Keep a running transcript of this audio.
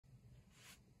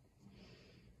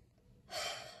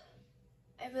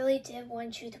really did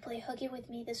want you to play hooky with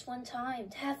me this one time,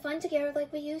 to have fun together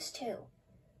like we used to.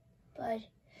 But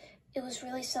it was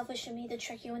really selfish of me to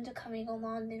trick you into coming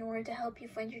along in order to help you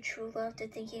find your true love to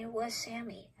thinking it was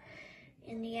Sammy.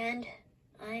 In the end,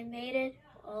 I made it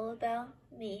all about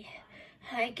me.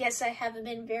 I guess I haven't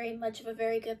been very much of a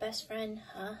very good best friend,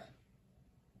 huh?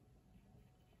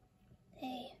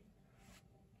 Hey,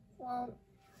 well,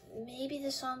 maybe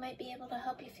this song might be able to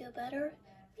help you feel better,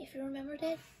 if you remembered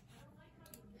it.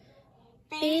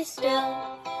 Be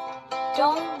still,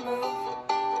 don't move.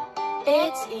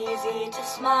 It's easy to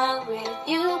smile with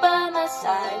you by my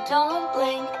side. Don't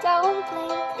blink,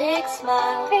 big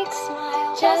smile,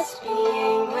 just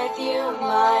being with you,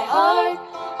 my heart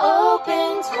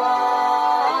opens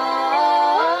wide.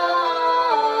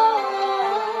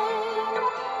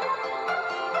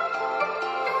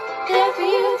 There for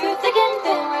you through thick and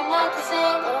thin, we're not the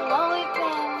same, but I know we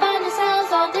can find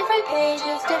ourselves on different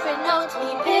pages, different notes,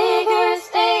 meet bigger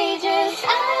stages.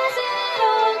 As it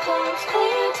all comes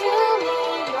clear to me,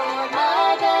 you're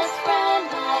my best friend,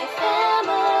 my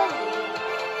family.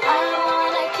 I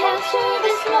wanna capture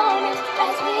this moment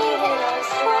as we hit our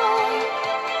stride,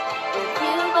 with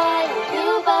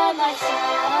you by my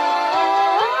side.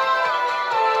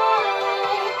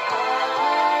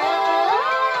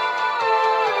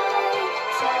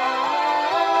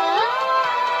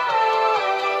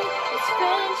 It's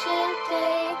Friendship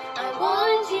Day, I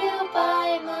want you by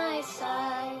my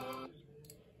side.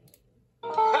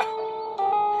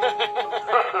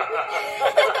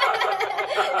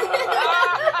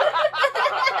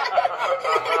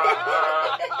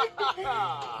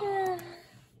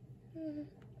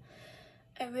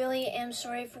 I really am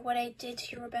sorry for what I did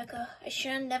to you, Rebekah. I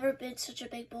should have never been such a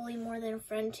big bully more than a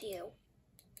friend to you.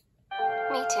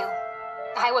 Me too.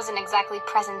 I wasn't exactly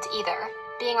present either,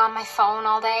 being on my phone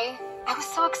all day. I was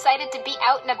so excited to be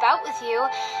out and about with you,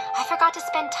 I forgot to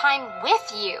spend time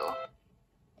with you.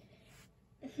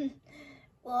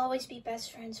 We'll always be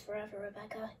best friends forever,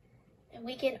 Rebekah. And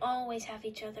we can always have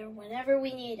each other whenever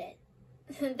we need it.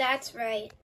 That's right.